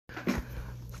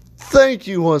Thank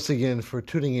you once again for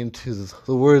tuning into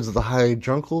the words of the High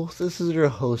Drunkle. This is your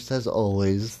host, as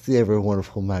always, the ever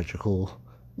wonderful, magical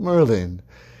Merlin.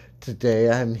 Today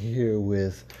I'm here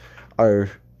with our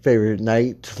favorite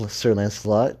knight, Sir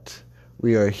Lancelot.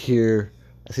 We are here,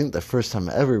 I think the first time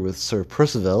ever, with Sir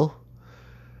Percival.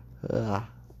 The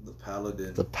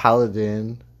Paladin. The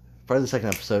Paladin. Probably the second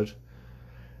episode.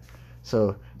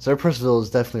 So, Sir Percival is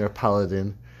definitely our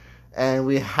Paladin. And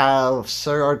we have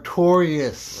Sir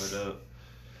Artorias. What up?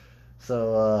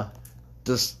 So,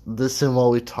 just listen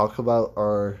while we talk about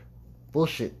our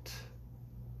bullshit.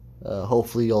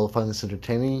 Hopefully y'all find this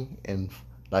entertaining and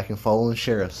like and follow and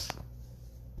share us.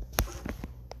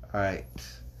 Alright.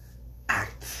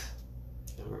 Act.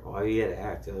 Why you gotta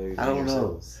act? I don't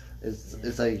know.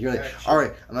 It's like, you're like,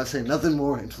 alright, I'm not saying nothing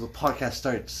more until the podcast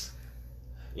starts.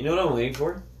 You know what I'm waiting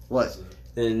for? What?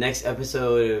 The next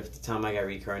episode of the time I got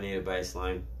reincarnated by a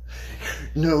slime.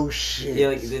 No shit. Yeah,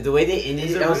 like the way they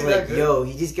ended it, I was like, yo,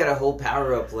 he just got a whole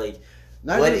power up. Like,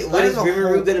 what is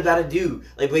Rimuru about to do?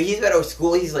 Like, but he's about to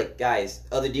school. He's like, guys,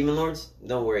 other demon lords,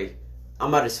 don't worry.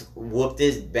 I'm about to whoop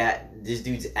this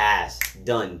dude's ass.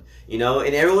 Done. You know?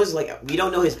 And everyone's like, we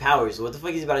don't know his powers. So what the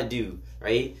fuck he's about to do?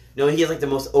 Right? No, he has like the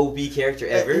most OP character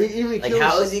ever. Like,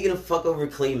 how is he gonna fuck over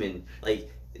Clayman? Like,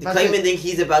 Clayman think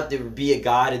he's about to be a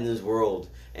god in this world.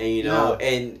 And, you know,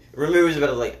 and Rimuru's about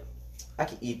to, like, I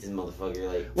can eat this motherfucker.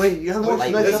 Like, wait, you have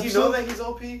like, does he know that he's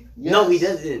OP? Yes. No, he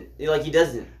doesn't. Like, he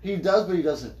doesn't. He does, but he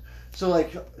doesn't. So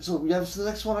we have the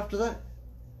next one after that?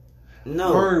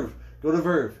 No. Verve. Go to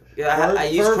Verve. Yeah, I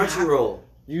use Crunchyroll.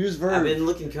 Use Verve. I've been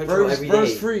looking Crunchyroll every day.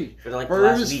 Verve's free. For like Verve the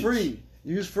last is week. free.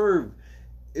 Use Verve.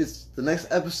 It's the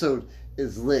next episode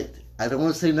is lit. I don't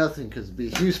want to say nothing because it'd be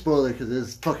a huge spoiler because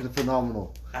it's fucking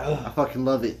phenomenal. I fucking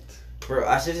love it. Bro,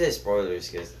 I should say spoilers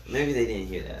because maybe they didn't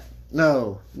hear that.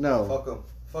 No. Fuck them.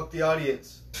 Fuck the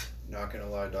audience. Not gonna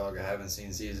lie, dog. I haven't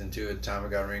seen season 2 at the time I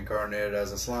got reincarnated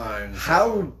as a slime. So.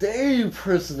 How dare you,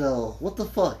 Percival? What the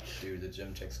fuck? Dude, the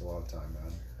gym takes a lot of time,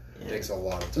 man. Yeah. It takes a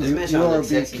lot of This time. man You trying to are look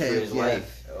sexy for BK, his yeah.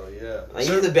 life. Oh, yeah. Like,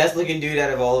 he's the best looking dude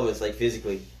out of all of us, like,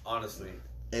 physically. Honestly.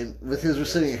 And with his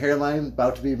receding hairline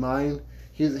about to be mine,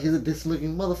 he's a decent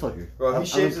looking motherfucker. Bro, if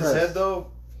he shaves his head, though,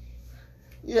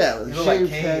 yeah, with you a look like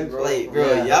shaved Kane, head. bro. Like, bro,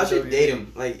 Yeah. y'all should date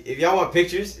him. Like, if y'all want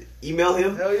pictures, email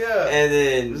him. hell yeah.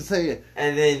 And Just say it.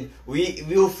 then we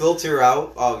will filter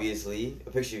out, obviously,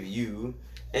 a picture of you.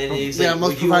 And he's Yeah, like,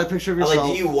 must provide a picture of I'm yourself.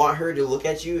 like, do you want her to look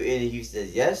at you? And he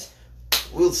says yes.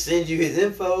 We'll send you his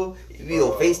info.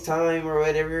 We'll FaceTime or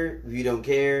whatever if you don't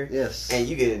care. Yes. And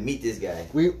you can meet this guy.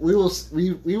 We will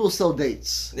sell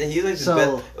dates. Then he's like the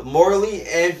So- best, morally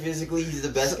and physically. He's the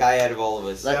best guy out of all of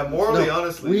us. Like, Yeah, morally, no,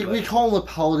 honestly. We call him a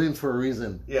paladin for a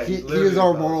reason. Yeah, he he's is literally our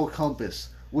a paladin. moral compass,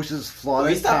 which is flawed.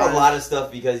 We at stop a times. lot of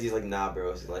stuff because he's like, nah,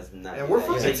 bro. So let's not. And do we're that.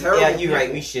 He's fucking like, terrible yeah, you're right.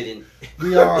 people. We shouldn't.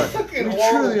 We are. Fucking We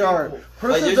horrible truly are. people.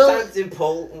 Like, there's Percival. times in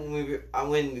Poland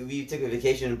when we took a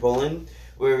vacation in Poland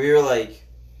where we were like,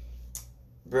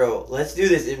 bro, let's do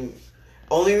this. And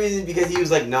only reason because he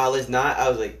was like, nah, let's not. I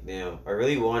was like, damn, I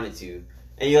really wanted to.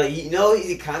 And you're like, you know,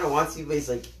 he kind of wants to, but he's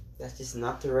like, that's just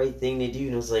not the right thing to do.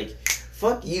 And I was like,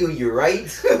 fuck you, you're right.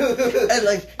 And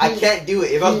like I can't do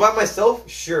it. If I was by myself,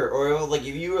 sure. Or like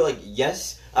if you were like,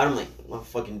 yes, I'm like, well,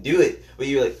 fucking do it. But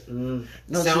you were like, No,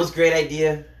 sounds great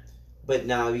idea. But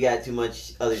now we got too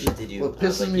much other shit to do. What I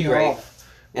was pisses like, me "You're right." off.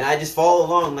 And I just follow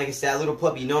along like a sad little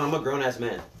puppy. You know, and I'm a grown ass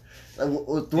man.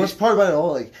 The worst part about it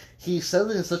all, like he said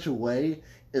it in such a way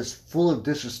is full of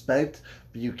disrespect,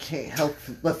 but you can't help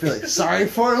but feel like sorry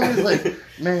for him. He's like,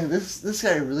 man, this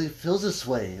guy really feels this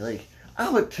way. Like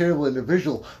I'm a terrible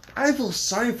individual. I feel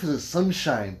sorry for the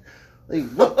sunshine. Like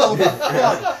what the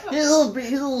fuck? He's a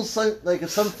little sun, like a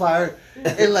sunflower,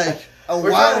 and like a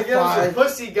We're trying to get him wildfire. some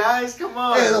pussy, guys. Come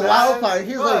on. And the man. wildfire.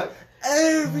 He's Fuck. like,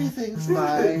 everything's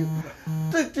fine.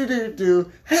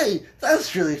 Do. Hey,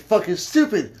 that's really fucking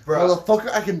stupid. Bro.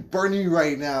 Motherfucker, I can burn you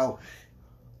right now.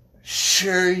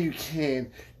 Sure you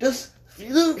can. Just, do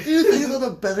you think of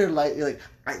a better light? You're like,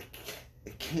 I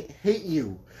can't hate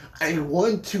you. I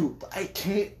want to, but I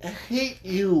can't hate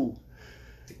you.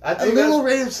 I A think little that's,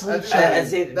 ray of that's sunshine. I'd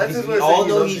say That's his we way of all saying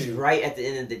know he he's loves you. right at the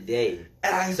end of the day.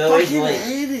 And I So it's fucking like-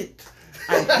 hate it.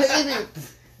 I hate it.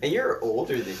 And you're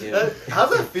older than him. how's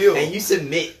that feel? And you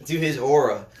submit to his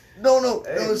aura. No,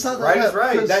 Hey, it's not right that. is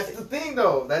right. 'cause- That's the thing,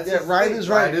 though. That's Yeah, his right thing. is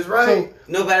right. Right is right.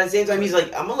 No, but at the same time, he's like,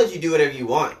 I'm gonna let you do whatever you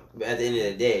want. At the end of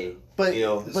the day, But, you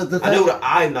know, but the I know thing, what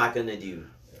I'm not gonna do.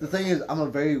 the thing is, I'm a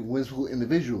very whimsical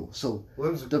individual. So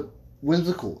Whimsical.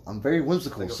 whimsical. I'm very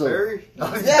whimsical. Like a so fairy?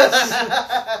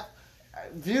 Yes.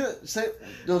 if you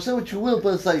don't say what you will,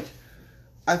 but it's like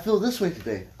I feel this way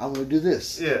today. I'm gonna do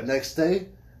this. Yeah. Next day,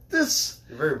 this.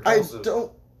 You're very I impulsive.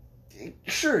 don't.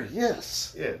 Sure,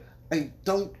 yes. Yeah. I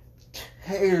don't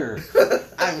care.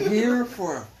 I'm here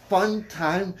for a fun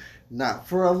time, not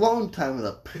for a long time. And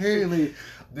apparently,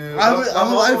 dude,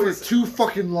 I'm alive for too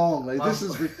fucking long. Like this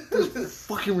is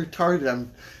fucking retarded.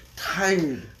 I'm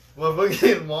tired. My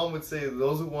fucking mom would say,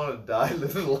 "Those who want to die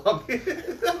live the longest."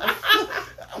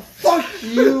 Fuck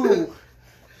you.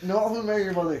 No, I'm gonna marry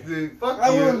your mother. Dude, fuck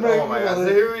I you. wanna marry Oh my your god, mother.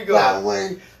 so here we go. That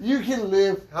way, you can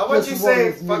live. How about you just say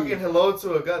one with me. fucking hello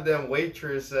to a goddamn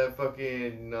waitress at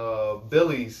fucking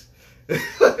Billy's?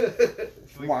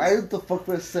 Why the fuck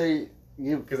would I say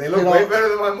you? Because they look way better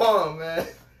than my mom, man.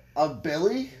 A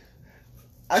Billy?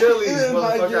 Chili's, I can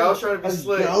motherfucker. imagine I was trying to be a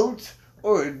slick. goat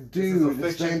or a dude in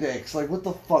fiction. spandex. Like, what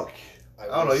the fuck? I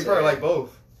don't know. You probably like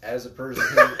both. As a person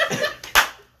who,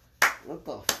 What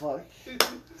the fuck?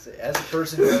 as a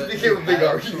person who This became a big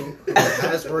argument.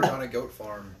 has worked on a goat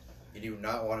farm, you do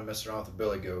not want to mess around with a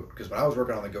billy goat. Because when I was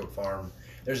working on the goat farm,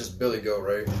 there's this billy goat,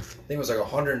 right? I think it was like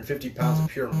 150 pounds of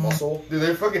pure muscle. Dude,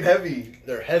 they're fucking heavy.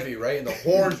 They're heavy, right? And the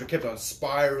horns were kept on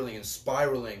spiraling and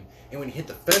spiraling. And when you hit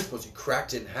the fence post, you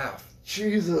cracked it in half.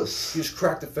 Jesus. He just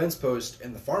cracked the fence post,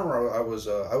 and the farmer I was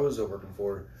working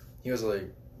for, he was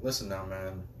like, "Listen now,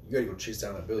 man, you gotta go chase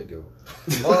down that billy goat."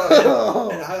 And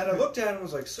I looked at him and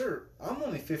was like, "Sir, I'm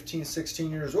only 15,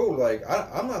 16 years old. Like,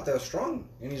 I'm not that strong."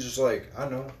 And he's just like, "I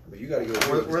know, but you gotta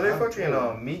go." Were they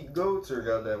fucking meat goats or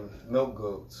goddamn milk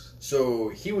goats? So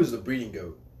he was the breeding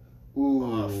goat. Ooh.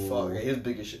 Oh, fuck. He was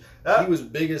big as shit. He was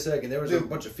big as heck, and there was a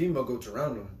bunch of female goats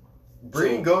around him.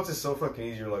 Breeding goats is so fucking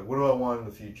easy. You're like, what do I want in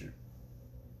the future?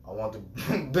 I want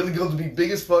the billy goat to be big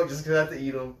as fuck just because I have to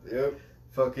eat them. Yep.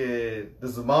 Fucking,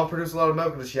 does the mom produce a lot of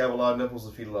milk or does she have a lot of nipples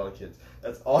to feed a lot of kids?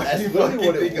 That's all That's you literally fucking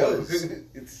what it think of. was.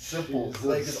 It's simple.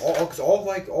 Like, cause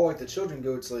all the children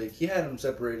goats, like, he had them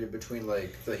separated between,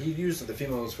 like, he used the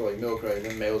females for, like, milk, right, and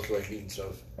then males for, like, meat and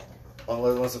stuff.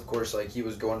 Unless, of course, like, he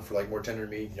was going for, like, more tender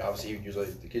meat. You know, obviously, he would use,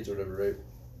 like, the kids or whatever, right?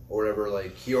 Or whatever,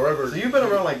 like, So you've been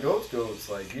around, like, goats,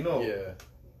 like, you know. Yeah.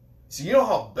 So you know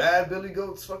how bad billy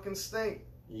goats fucking stink?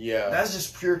 Yeah. That's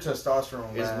just pure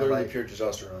testosterone, man. It's literally like, pure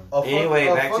testosterone. Anyway,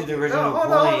 back to the original point.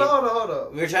 Hold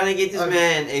on. We were trying to get this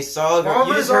man a solid. You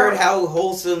Farmers just heard are- how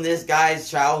wholesome this guy's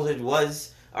childhood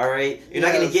was. All right, you're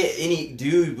not gonna get any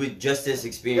dude with just this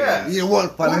experience. Do you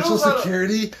want financial Who knows how to-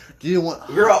 security? Do you want?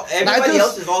 Everybody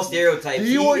else is all stereotypes. Do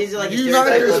you want? He's like do a you not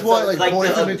stereotype just of want like boys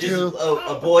just material?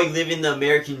 a boy living the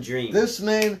American dream. This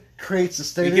man creates a You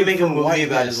standard. can make a for movie whiteness.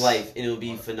 about his life, and it'll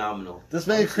be phenomenal. This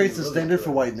man creates a standard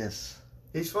for whiteness.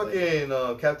 He's fucking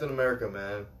Captain America,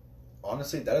 man.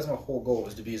 Honestly, that is my whole goal,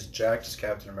 is to be as jacked as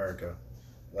Captain America.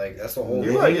 Like, that's the whole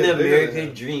You goal. might Living get the bigger than American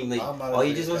him. dream. Like, I'm not all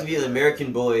you as just big wants as to be an Captain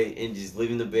American boy and just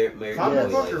living the American Comic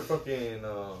boy book or life. fucking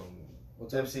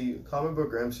what's MCU? Comic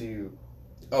book or MCU?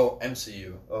 Oh,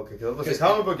 MCU. Okay, because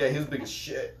comic book, yeah, he was big as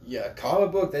shit. Yeah,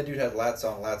 comic book, that dude had lats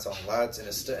on lats,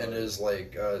 and his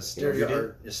like,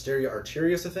 stereo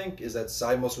arterius, I think, is that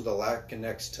side muscle where the lat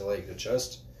connects to, like, the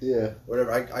chest. Yeah.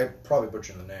 Whatever, I probably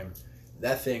butchered the name.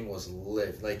 That thing was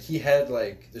lit. Like, he had,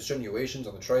 like, the sternulations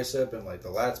on the tricep and, like, the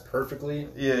lats perfectly.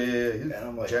 Yeah. And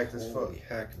I'm like, jacked as fuck. holy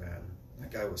heck, man.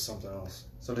 That guy was something else.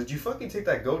 So did you fucking take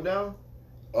that goat down?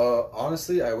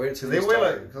 Honestly, I waited till Because he they was weigh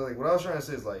tired. like, cause like what I was trying to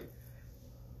say is like,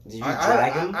 Did you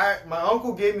drag him? my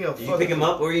uncle gave me a. Did you pick him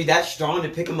up? Were you that strong to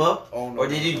pick him up? Oh, no, Or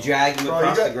did you no. drag him Bro,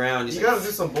 across you the ground? You Just gotta like,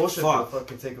 do some bullshit fuck. to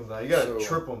fucking take him down. You gotta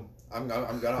trip him. I'm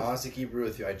gonna honestly keep it real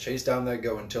with you. I chased down that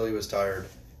goat until he was tired,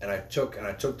 and I took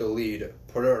the lead,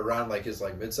 put it around like his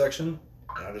like midsection,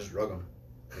 and I just drug him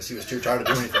because he was too tired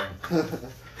to do anything.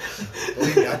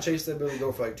 Believe me, I chased that billy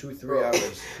goat for like 2-3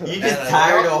 hours. You just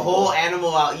tired a whole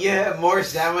animal out. You have more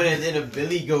stamina than a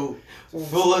billy goat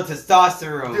full of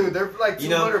testosterone. Dude, they're like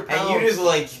 200 pounds. And you just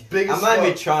like, big as I'm not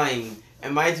even fuck. trying.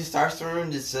 And my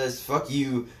testosterone just says, fuck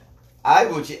you. I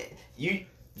will,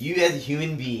 you as a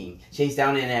human being, chase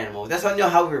down an animal. That's how I know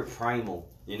how we're primal,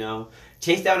 you know?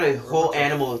 Chase down a whole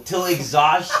animal till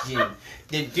exhaustion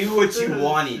to do what you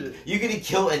wanted. You could have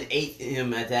killed and ate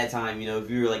him at that time, you know, if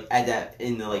you were like at that,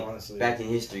 in the like, Honestly. back in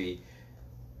history.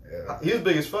 Yeah. He was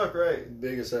big as fuck, right?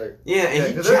 Big as heck. Yeah, and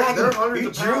he 'cause dragged they're him. hundreds He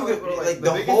of drew pounds, him bro. like the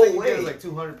the biggest whole thing you get is way. like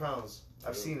 200 pounds.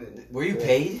 I've seen it. Were you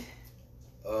paid?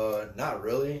 Not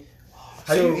really.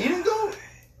 Have So- you eaten goat?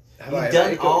 Have You've I done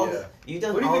had a all. goat? Yeah. You've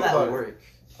done What do you all think that about it? work.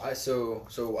 So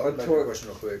I'll get back to your question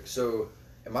real quick. So,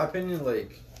 in my opinion,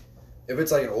 like, if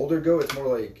it's like an older goat, it's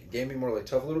more like gamey, more like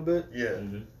tough a little bit. Yeah.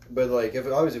 But like, if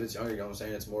it's younger, you know what I'm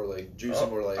saying, it's more like juicy,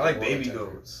 more like. I like more baby tender.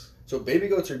 goats. So baby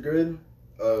goats are good,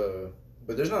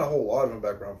 but there's not a whole lot of them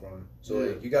background for them. So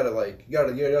Yeah. like, you gotta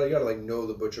like know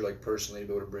the butcher like personally to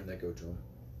be able to bring that goat to him.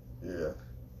 Yeah.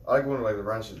 I like one like the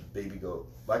ranch baby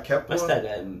goat. I kept My one.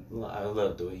 stepdad, I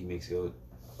love the way he makes goat.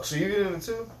 So you eating it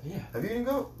too? Yeah. Have you eaten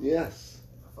goat? Yes.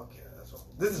 Fuck yeah, that's all.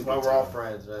 This is why we're all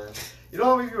friends, man. You know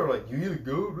how many people are like, you eat a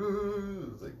goat?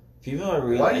 It's like, People are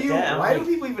really why like do you? that. Why do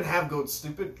people even have goats?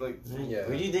 Stupid. Like, Yeah.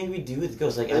 What do you think we do with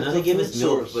goats? Like, I It's know a they give us food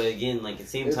milk, source. but again, like at the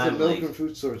same It's time, a milk like and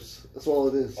fruit source. That's all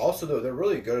it is. Also, though, they're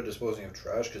really good at disposing of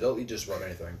trash because they'll eat just about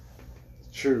anything.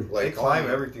 True. they Like climb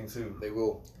only- everything too. They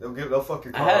will. They'll fuck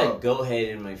your I car had a up. goat head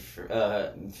in my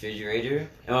refrigerator,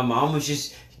 and my mom was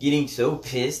just getting so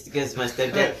pissed because my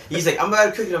stepdad, he's like, I'm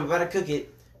about to cook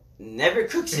it, never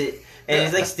cooks it, and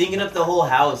it's like stinking up the whole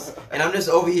house, and I'm just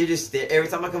over here just stare. Every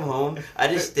time I come home, I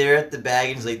just stare at the bag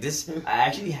and it's like, this, I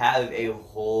actually have a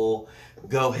whole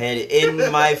goat head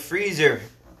in my freezer.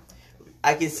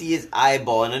 I can see his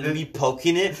eyeball, and I'm gonna be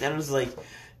poking it, and I'm just like,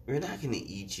 we're not gonna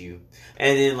eat you.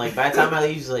 And then, like, by the time I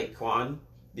leave, he's like, Quan,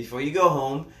 before you go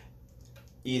home,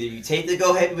 either you take the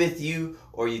go ahead with you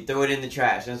or you throw it in the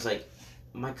trash. And it's like,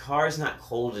 my car's not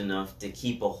cold enough to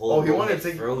keep a whole. Oh, he wanted to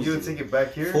go-ahead take frozen you to take it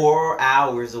back here. 4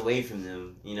 hours away from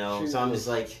them, you know. So I'm Jesus. just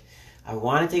like, I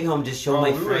want to take it home, just show Bro, my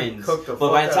we would've friends. cooked the But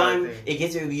fuck by the out of time that thing. it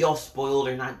gets to be all spoiled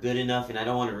or not good enough, and I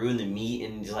don't want to ruin the meat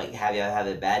and just like have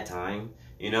a bad time,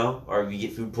 you know, or we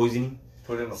get food poisoning.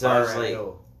 Put it in the So I fire was and like-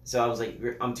 go. So I was like,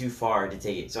 I'm too far to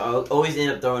take it. So I always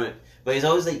end up throwing it. But it's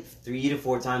always like 3 to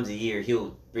 4 times a year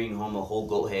he'll bring home a whole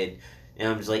goat head, and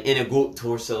I'm just like in a goat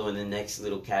torso in the next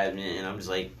little cabinet, and I'm just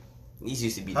like, these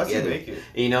used to be How'd you together, make it?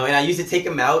 you know. And I used to take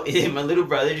them out, and my little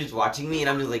brother just watching me, and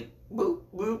I'm just like, boop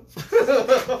boop,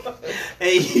 and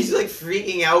he's like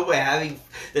freaking out by having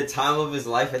the time of his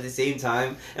life at the same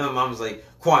time. And my mom was like,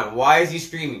 Quan, why is he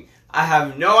screaming? I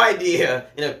have no idea.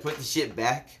 And I put the shit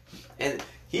back, and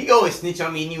he go and snitch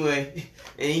on me anyway.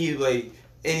 And he like,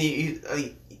 and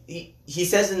he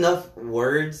says enough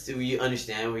words so you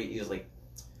understand. Where he was like,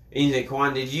 and he's like,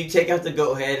 Quan, did you take out the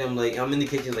goat head? I'm like, I'm in the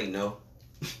kitchen, like, no.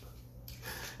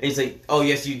 And he's like, oh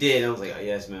yes you did. And I was like, oh,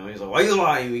 yes man. He's like, why are you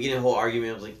lying? We get in a whole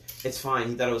argument. I was like, it's fine.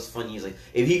 He thought it was funny. He's like,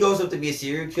 if he goes up to be a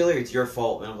serial killer, it's your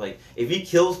fault. And I was like, if he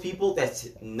kills people, that's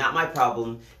not my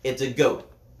problem. It's a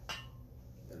goat.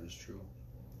 That is true.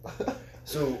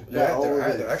 So Not there all of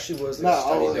it. there actually was a Not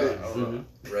all study of it. done,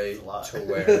 right, That's a lot. to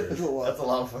where That's a lot. That's a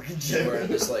lot of fucking shit. where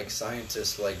this like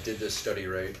scientist like did this study,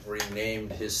 right, where he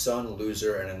named his son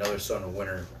Loser and another son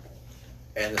Winner,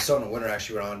 and the son Winner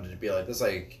actually went on to be like this,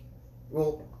 like,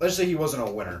 well, let's say he wasn't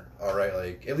a winner, all right,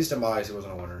 like at least in my eyes he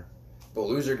wasn't a winner, but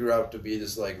Loser grew up to be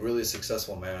this like really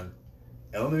successful man.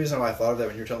 And the only reason why I thought of that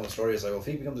when you're telling the story is like, well, if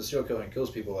he becomes a serial killer and kills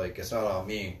people, like it's not on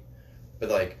me, but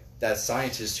like that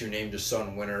scientist who named his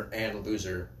son Winner and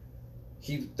Loser,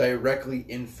 he directly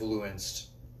influenced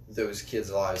those kids'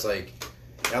 lives. Like,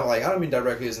 you know, like I don't mean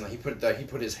directly as in like, he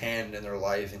put his hand in their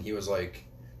life and he was like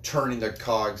turning the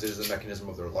cogs as the mechanism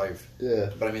of their life. Yeah.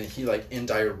 But I mean, he like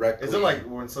indirectly. Is it like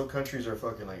when some countries are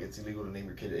fucking like it's illegal to name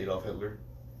your kid Adolf Hitler?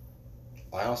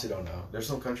 I honestly don't know. There's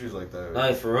some countries like that.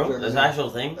 Like, for real? Germany. That's an actual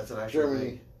thing? That's an actual Germany.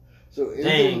 thing. So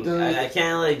anything Dang, done. I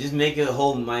can't like just make a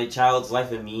whole my child's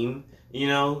life a meme, you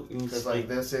know? It's Because like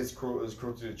they say it's cruel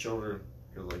to the children.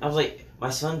 'Cause, like, I was like, my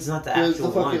son's not the Because actual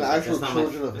the fucking one. Like, actual that's not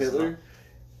children of that's Hitler, not-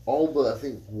 all but I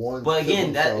think one. But again,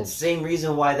 killed that's the themselves. same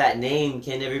reason why that name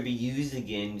can never be used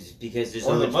again, is because there's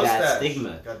so or the much bad mustache.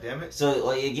 stigma. God damn it. So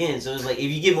like again, so it's like if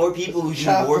you get more people who do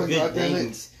Chocolate, more good goddamn it.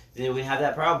 things, then we have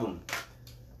that problem.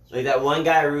 Like that one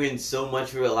guy ruined so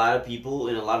much for a lot of people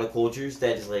in a lot of cultures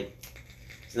that is like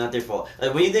it's not their fault.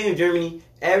 Like when you think of Germany,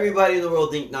 everybody in the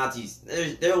world think Nazis.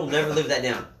 They'll never live that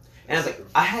down. And I was like,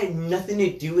 I had nothing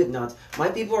to do with Nazis. My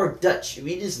people are Dutch.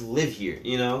 We just live here,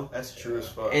 you know. That's true as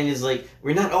fuck. And it's like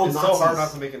we're not all it's Nazis. so hard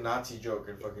not to make a Nazi joke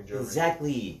in fucking Germany.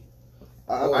 Exactly.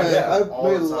 I Oh, made, yeah, I've all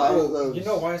made a the lot time. of those. You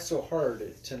know why it's so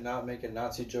hard to not make a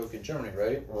Nazi joke in Germany,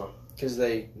 right? What? Because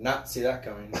they not see that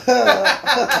coming.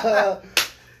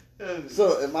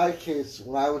 So in my case,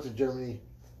 when I went to Germany,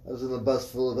 I was in a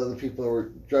bus full of other people who were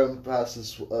driving past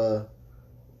this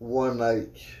one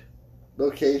like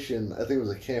location. I think it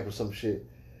was a camp or some shit.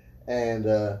 And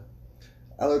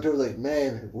I looked over like,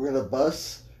 man, we're in a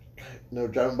bus,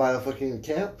 driving by a fucking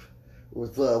camp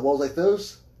with walls like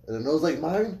those and a nose like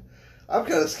mine. I'm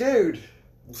kind of scared.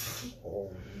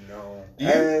 Oh no! Do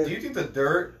you think the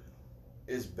dirt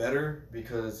is better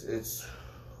because it's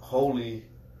holy?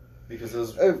 Because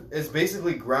it's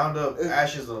basically ground up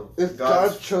ashes of It's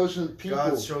God's chosen people.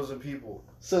 God's chosen people.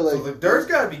 So like, So the dirt's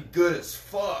gotta be good as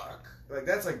fuck. Like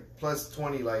that's like plus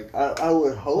 20. Like I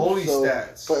would hope holy so,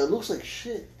 stats. but it looks like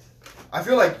shit. I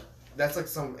feel like that's like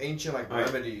some ancient like Alright.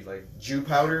 remedy, like Jew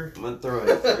powder. I'm gonna throw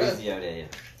it crazy out at you.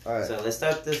 All right. So let's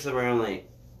start this around like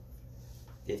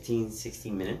 15,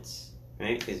 16 minutes,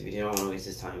 right? Because we don't want to waste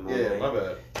his time. Yeah, my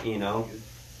bad. You know,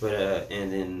 but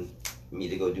and then me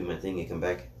to go do my thing and come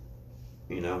back.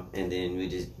 You know, and then we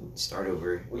just start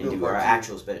over and do our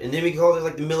actual special, and then we call it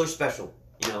like the Miller Special.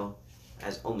 You know,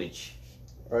 as homage.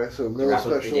 All right, so Miller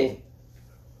Special.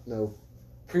 No,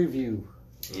 preview.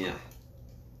 Yeah.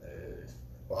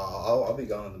 Well, I'll be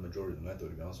gone on the majority of the night, though.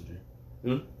 To be honest with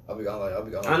you. I'll be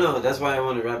gone. I know. That's why I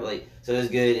want to wrap. Like, so it's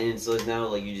good, and so it's now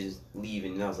like you just leave,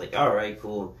 and I was like, all right,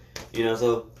 cool. You know,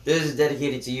 so this is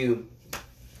dedicated to you.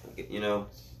 You know.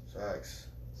 Facts.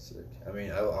 Sick. I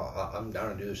mean, I'm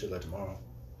down to do this shit like tomorrow.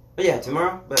 But yeah,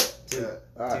 tomorrow. But too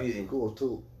right, easy. Cool.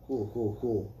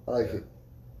 I like it.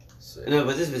 Sick. No,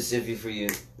 but this is specific for you.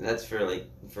 That's for like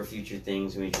for future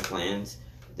things, future plans.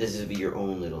 This will be your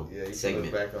own little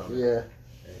segment. Back on yeah.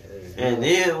 And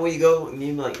then when you go, and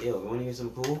you're like, yo, you want to hear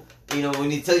something cool? You know,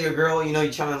 when you tell your girl, you know,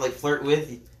 you're trying to like flirt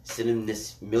with, send them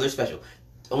this Miller Special.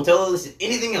 Don't tell her listen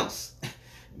anything else.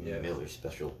 Yeah. Miller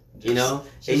Special. You know?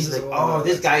 And he's like, oh,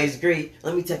 this guy is great.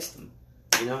 Let me text him.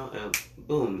 You know?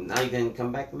 Boom. Now you can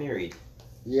come back married.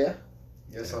 Yeah.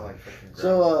 Yes, I like fucking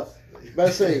So, I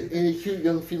say, any cute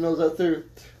young females out there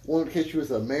want to catch you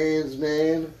with a man's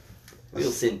man?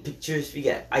 We'll send pictures. We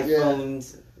got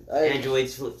iPhones,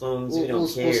 Androids, flip phones. We don't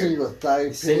care. We'll send you a thigh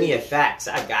pic. Send me a fax.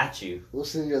 I got you. We'll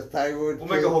send you a thyroid We'll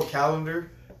make a whole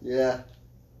calendar. Yeah.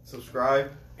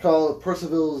 Subscribe. Call it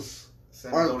Percival's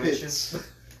Send armpits.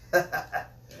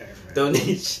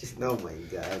 Donations. Oh my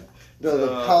god. No, the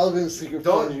Paladin Secret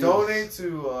Donate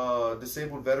to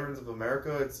Disabled Veterans of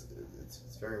America. It's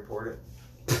very important.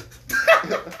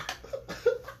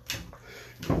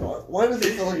 Why does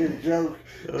it sound like a joke?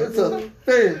 It's a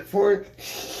very important.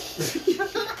 It's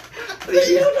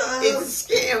a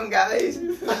scam, guys.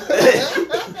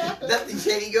 Nothing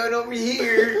shady going over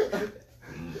here.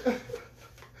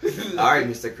 All right,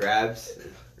 Mr. Krabs.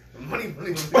 Money.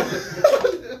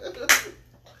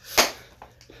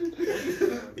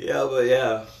 Yeah, but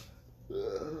yeah.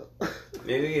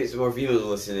 Maybe we get some more females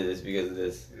listening to this because of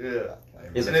this. Yeah.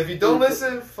 And if you don't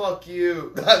listen, fuck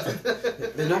you.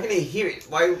 They're not gonna hear it.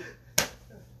 Why?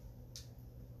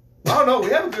 I don't know. We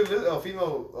have a good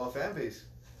female fan base.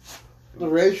 The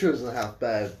ratio isn't half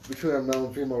bad between our male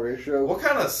and female ratio. What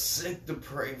kind of sick,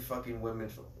 depraved fucking women?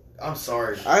 I'm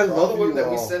sorry. I for love all the women you that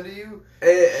we all. send to you.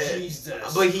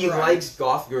 Jesus. But he likes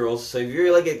goth girls. So if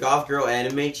you're like a goth girl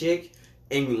anime chick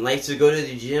and likes to go to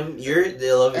the gym, you're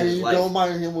the love of and his you life. don't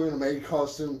mind him wearing a maid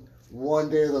costume one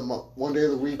day of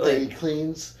the week that he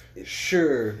cleans.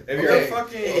 Sure. If you're a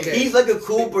fucking... He's like a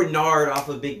cool Bernard off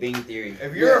of Big Bang Theory.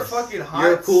 If you're a fucking hot,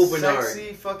 you're a cool Bernard.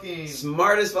 sexy, fucking...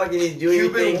 Smart as fucking to do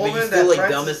Cuban anything, but you woman still that like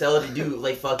dumb as hell to do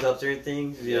like fuck up certain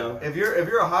things, you know? If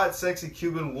you're a hot, sexy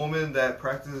Cuban woman that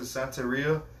practices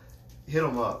Santeria, hit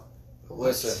them up.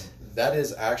 Listen, that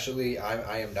is actually...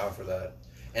 I am down for that.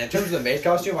 And in terms of the maid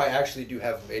costume, I actually do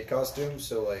have a maid costume,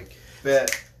 so like...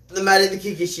 Bet. No matter the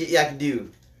kinky shit, yeah, I can do.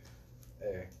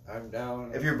 Hey, I'm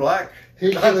down. If you're black...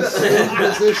 He can assume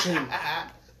position.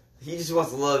 He just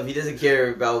wants love. He doesn't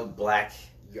care about black.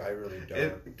 I really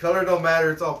don't. Color don't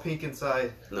matter. It's all pink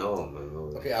inside.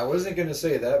 No. Okay, I wasn't going to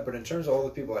say that, but in terms of all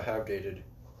the people I have dated,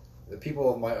 the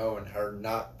people of my own are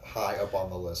not high up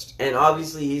on the list. And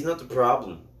obviously, he's not the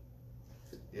problem.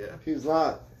 Yeah. He's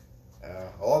not.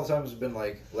 A lot of the times it's been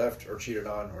like left or cheated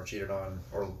on, or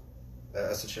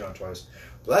I said cheated on twice.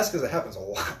 But that's because it happens a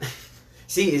lot.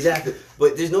 See, exactly.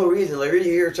 But there's no reason. Like, you're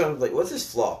here trying to like, what's his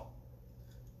flaw?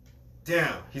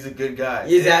 Damn, he's a good guy.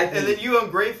 Exactly. And then you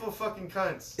ungrateful fucking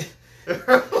cunts. Yeah,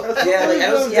 like I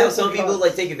don't see how some people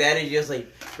like take advantage. Just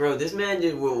like, bro, this man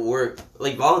did work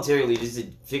like voluntarily just to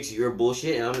fix your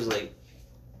bullshit, and I'm just like,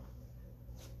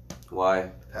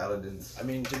 why? Paladins. I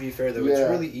mean, to be fair though, it's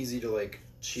really easy to like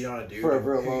cheat on a dude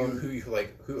who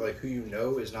you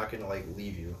know is not gonna like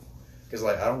leave you, because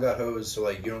like I don't got hoes, so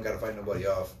like you don't gotta fight nobody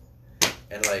off,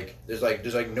 and like there's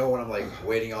no one I'm like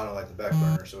waiting on like the back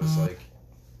burner, so it's like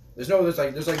there's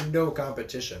no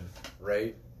competition,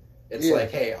 right? It's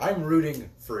like, hey, I'm rooting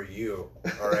for you,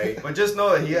 all right? But just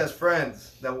know that he has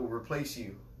friends that will replace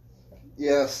you.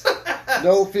 Yes.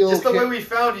 No feel. Just the way we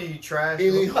found you, you trash.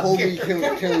 Any homie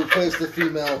can replace the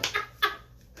female.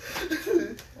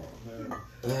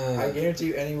 I guarantee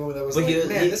you, any woman that was like,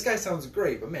 this guy sounds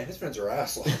great, but man, his friends are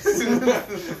assholes.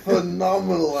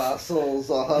 Phenomenal assholes.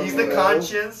 He's the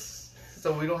conscience,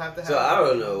 so we don't have to have... So, I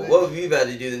don't know. What have you about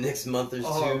to do the next month or two?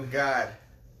 Oh, God.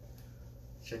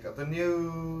 Check out the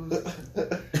news.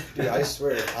 Dude, I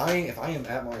swear, if I am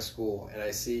at my school and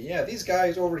I see, these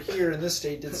guys over here in this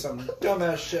state did some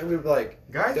dumbass shit, we'd be like,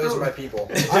 those are my people.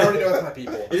 I already know it's my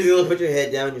people. You're just gonna put your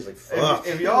head down and you're just like, fuck.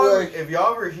 If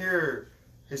y'all ever hear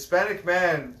Hispanic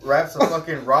man wraps a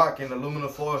fucking rock in aluminum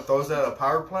foil and throws it at a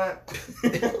power plant.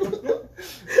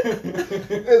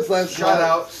 It's like Shout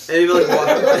out. And he'd be like,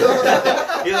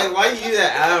 why? He's like, why you do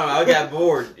that? I don't know. I got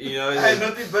bored. You know. I had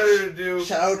nothing better to do.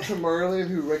 Shout out to Merlin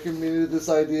who recommended this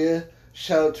idea.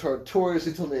 Shout out to Artorias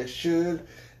who told me I should.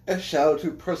 And shout out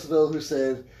to Percival who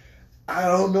said, I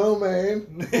don't know,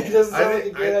 man. It doesn't sound like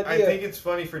a great idea. I think it's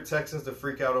funny for Texans to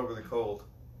freak out over the cold.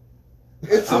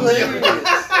 It's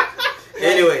hilarious.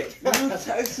 Anyway. You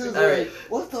Texans All right.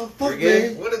 what the fuck,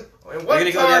 good? man?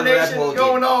 What tarnation is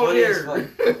going on here?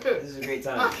 This is a great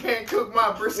time. I can't cook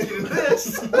my brisket in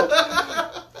this.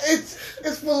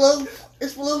 It's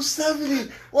below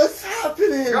 70. What's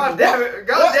happening? God damn it!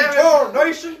 God damn it!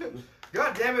 Nation!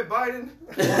 God damn it, Biden!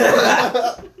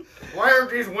 Why aren't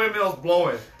these windmills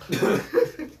blowing?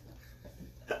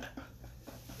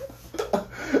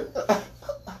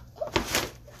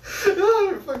 Oh,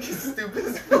 you're fucking stupid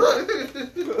as fuck.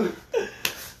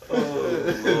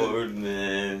 Oh Lord,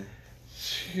 man.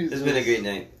 Jesus. This has been a great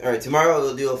night. All right, tomorrow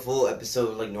we'll do a full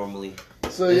episode like normally.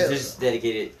 So It's yeah, just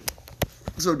dedicated.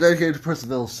 so dedicated to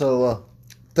Percival. So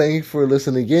thank you for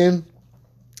listening again.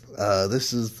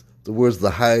 This is the words of the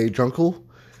High Drunkle.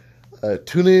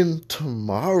 Tune in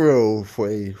tomorrow for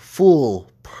a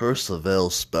full Percival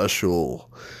special,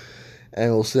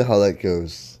 and we'll see how that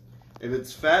goes. If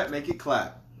it's fat, make it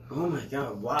clap. Oh my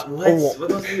God! What? Oh,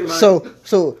 What else do you mind?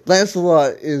 So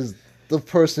Lancelot is the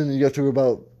person you have to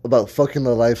worry about fucking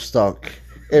the livestock.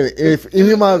 And if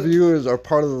any of my viewers are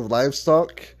part of the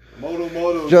livestock,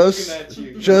 Moto, just looking at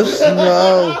you. just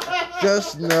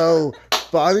know,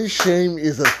 body shame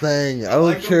is a thing. I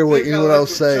don't care what anyone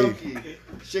else say. Chunky.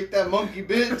 Shake that monkey,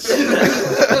 bitch.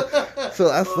 So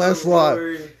that's Lancelot.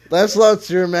 Lancelot's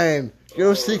your man.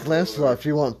 Go seek Lancelot if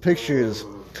you want pictures.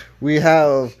 We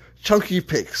have chunky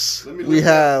pics. We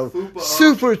have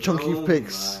super chunky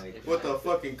pics. What the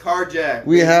fucking carjack?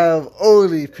 We have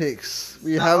oily pics.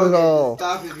 We have it all.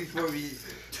 Stop it before we.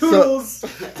 So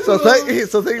thank you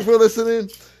for listening.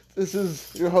 This is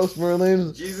your host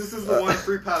Merlin. Jesus is the one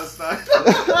free Palestine.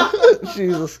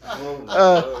 Jesus. We're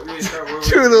gonna start where we're-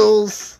 Toodles.